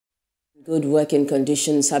Good working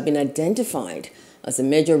conditions have been identified as the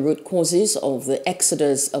major root causes of the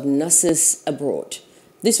exodus of nurses abroad.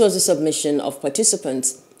 This was a submission of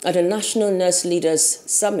participants at a National Nurse Leaders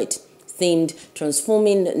Summit themed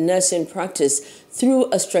Transforming Nursing Practice through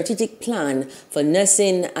a Strategic Plan for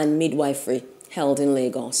Nursing and Midwifery held in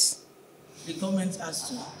Lagos. The government has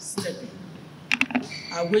to step in.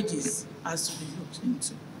 Our wages has to be looked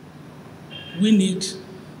into. We need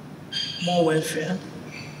more welfare,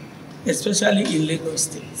 especially in Lagos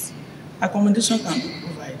State. Accommodation can be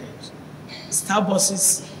provided. Staff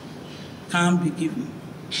buses can be given.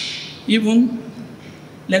 Even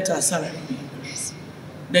let our salary be increased.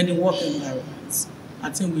 Then the work environment, I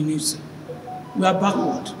think we need to. We are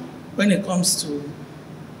backward when it comes to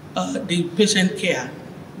the patient care,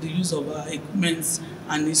 the use of our equipment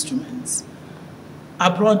and instruments.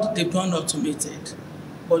 Abroad, they've gone automated.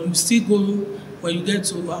 But you still go, when you get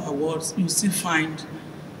to our wards, you still find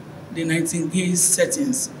the Nightingale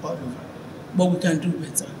settings all over. But we can do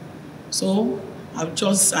better. So I've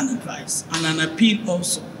just an advice and an appeal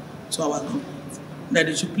also to our government that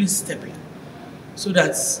they should please step in so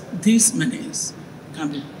that this menace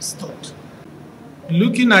can be stopped.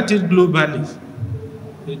 Looking at it globally,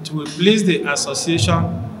 it will please the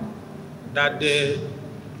association that the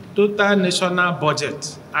total national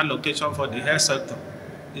budget allocation for the health sector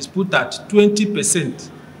is put at 20%,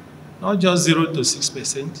 not just 0 to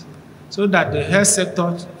 6%, so that the health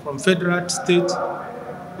sector from federal to state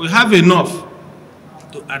will have enough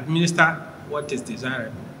to administer what is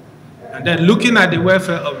desirable. And then looking at the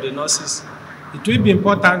welfare of the nurses, it will be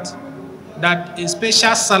important that a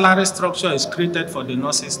special salary structure is created for the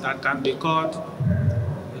nurses that can be called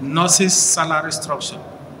the nurses salary structure.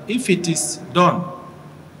 If it is done,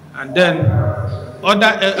 and then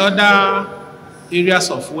other areas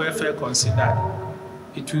of welfare considered,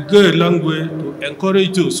 it will go a long way to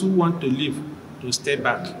encourage those who want to leave to stay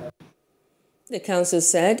back. The council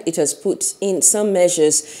said it has put in some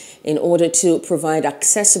measures in order to provide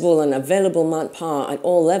accessible and available manpower at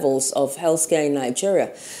all levels of healthcare in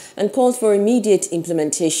Nigeria and called for immediate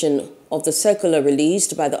implementation of the circular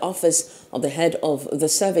released by the Office of the Head of the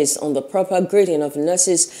Service on the proper grading of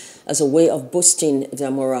nurses as a way of boosting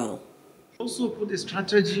their morale. Also put a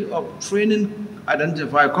strategy of training,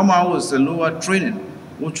 identify, come out with a lower training,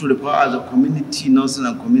 which will require the community nursing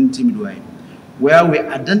and community midwife, where we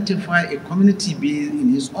identify a community being in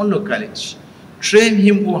his own locality, train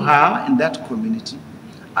him or her in that community,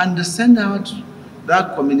 and send out to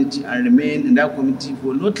that community and remain in that community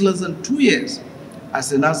for not less than 2 years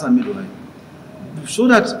as a nurse and midwife. So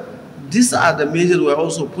that these are the measures we are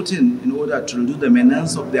also putting in order to reduce the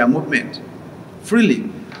menace of their movement freely.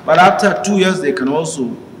 But after 2 years, they can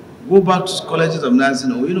also go back to colleges of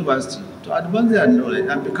nursing or university to advance their knowledge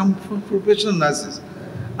and become professional nurses.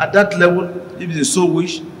 At that level, if they so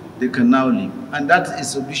wish, they can now leave. And that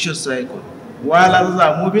is a vicious cycle. While others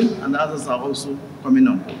are moving and others are also coming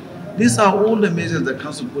on board. These are all the measures the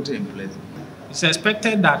council put in place. It's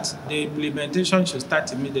expected that the implementation should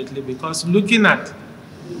start immediately because looking at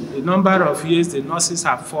the number of years the nurses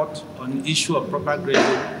have fought on the issue of proper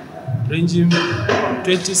grading, ranging from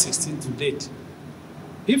 2016 to date.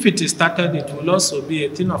 If it is started, it will also be a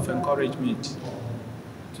thing of encouragement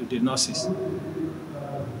to the nurses.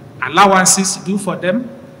 Allowances due for them,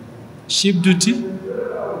 shift duty,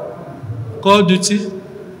 call duty,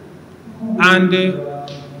 and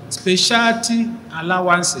specialty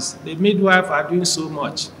allowances. The midwives are doing so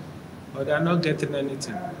much, but they are not getting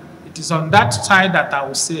anything. It is on that side that I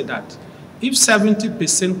will say that if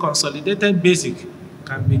 70% consolidated basic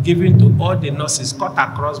can be given to all the nurses cut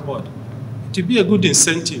across board, it will be a good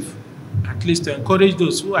incentive, at least to encourage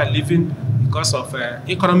those who are leaving because of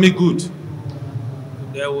economic good.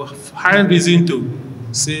 They will find reason to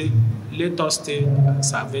say, let us stay and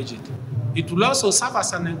salvage it. It will also serve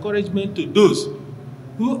as an encouragement to those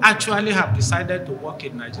who actually have decided to work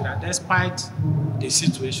in Nigeria despite the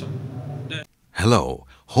situation. Hello,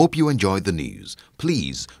 hope you enjoyed the news.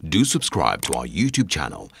 Please do subscribe to our YouTube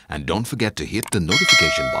channel and don't forget to hit the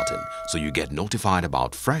notification button so you get notified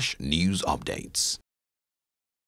about fresh news updates.